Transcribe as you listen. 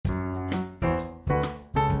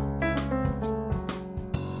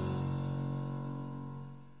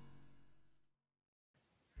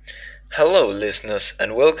Hello, listeners,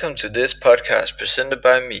 and welcome to this podcast presented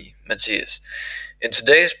by me, Matthias. In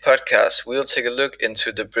today's podcast, we'll take a look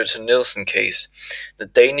into the Britta Nielsen case, the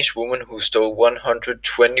Danish woman who stole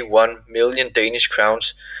 121 million Danish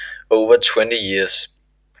crowns over 20 years,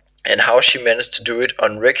 and how she managed to do it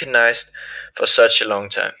unrecognized for such a long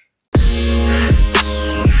time.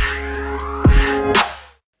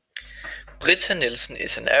 Britta Nielsen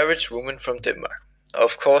is an average woman from Denmark.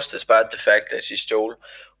 Of course, despite the fact that she stole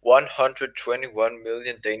 121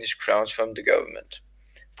 million Danish crowns from the government.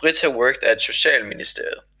 Britta worked at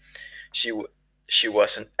Socialministeriet. She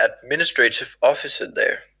was an administrative officer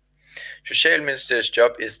there. Socialministeriet's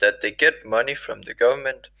job is that they get money from the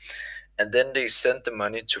government and then they send the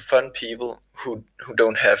money to fund people who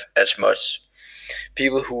don't have as much,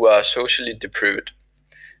 people who are socially deprived.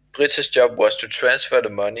 Britta's job was to transfer the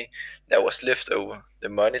money that was left over, the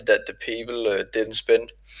money that the people didn't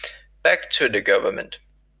spend, back to the government.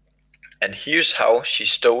 And here's how she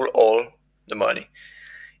stole all the money.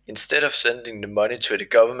 Instead of sending the money to the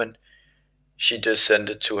government, she just sent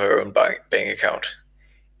it to her own bank account.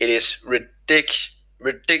 It is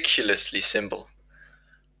ridiculously simple.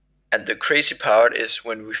 And the crazy part is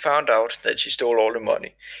when we found out that she stole all the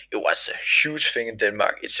money, it was a huge thing in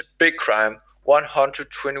Denmark. It's a big crime.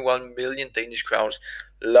 121 million Danish crowns,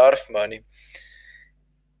 a lot of money.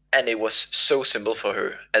 And it was so simple for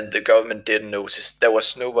her, and the government didn't notice. There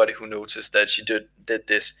was nobody who noticed that she did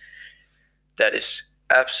this. That is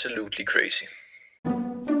absolutely crazy.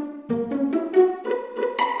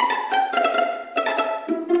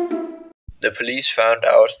 The police found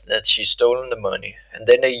out that she'd stolen the money, and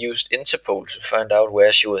then they used Interpol to find out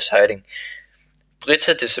where she was hiding.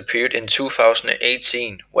 Britta disappeared in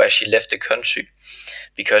 2018, where she left the country,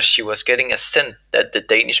 because she was getting a scent that the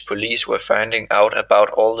Danish police were finding out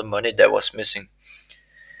about all the money that was missing.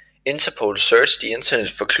 Interpol searched the internet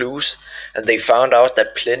for clues, and they found out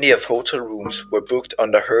that plenty of hotel rooms were booked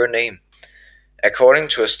under her name. According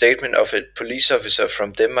to a statement of a police officer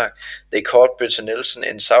from Denmark, they caught Britta Nielsen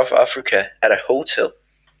in South Africa at a hotel.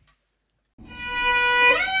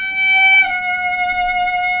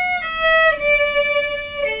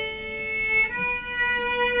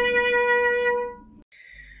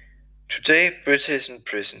 Today, Britta is in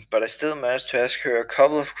prison, but I still managed to ask her a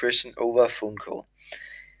couple of questions over a phone call.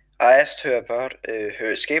 I asked her about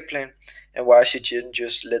her escape plan and why she didn't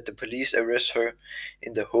just let the police arrest her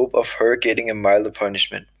in the hope of her getting a milder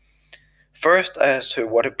punishment. First, I asked her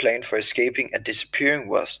what her plan for escaping and disappearing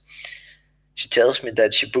was. She tells me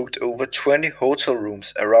that she booked over 20 hotel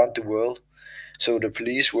rooms around the world, so the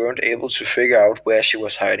police weren't able to figure out where she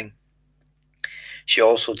was hiding. She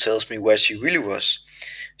also tells me where she really was.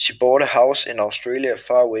 She bought a house in Australia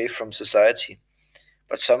far away from society,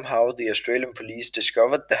 but somehow the Australian police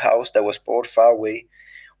discovered the house that was bought far away,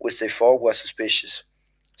 which they thought was suspicious.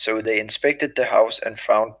 So they inspected the house and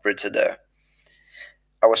found Britta there.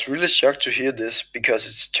 I was really shocked to hear this because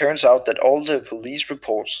it turns out that all the police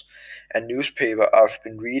reports and newspaper I've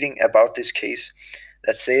been reading about this case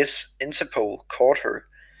that says Interpol caught her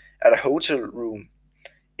at a hotel room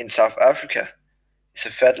in South Africa is a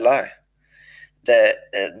fat lie.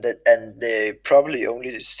 And they probably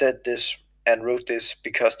only said this and wrote this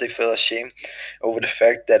because they felt ashamed over the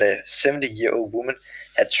fact that a 70-year-old woman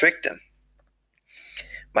had tricked them.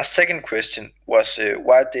 My second question was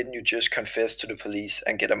why didn't you just confess to the police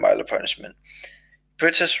and get a milder punishment?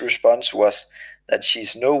 Britta's response was that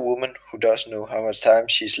she's no woman who doesn't know how much time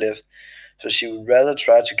she's left, so she would rather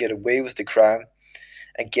try to get away with the crime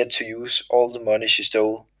and get to use all the money she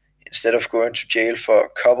stole instead of going to jail for a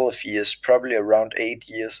couple of years, probably around 8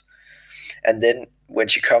 years, and then when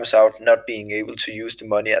she comes out not being able to use the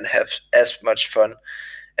money and have as much fun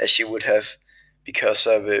as she would have because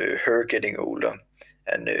of her getting older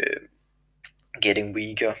and getting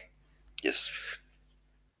weaker. Yes.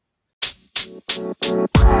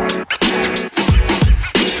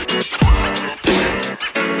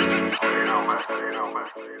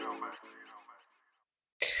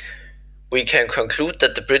 We can conclude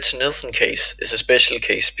that the Britta Nielsen case is a special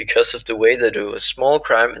case because of the way that it was a small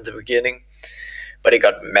crime in the beginning, but it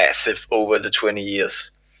got massive over the 20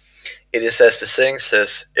 years. It is as the saying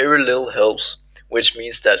says, every little helps, which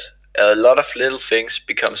means that a lot of little things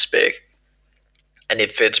becomes big. And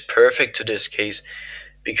it fits perfect to this case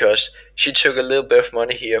because she took a little bit of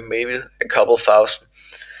money here, maybe a couple thousand,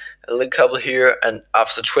 a little couple here, and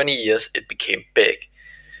after 20 years it became big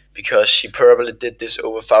because she probably did this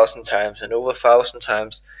over 1,000 times, and over 1,000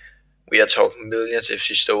 times we are talking millions if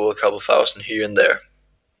she stole a couple thousand here and there.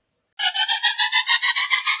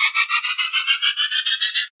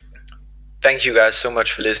 Thank you guys so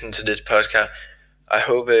much for listening to this podcast. I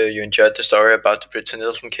hope you enjoyed the story about the Britta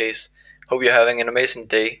Nielsen case. Hope you're having an amazing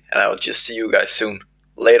day, and I will just see you guys soon.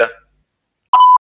 Later.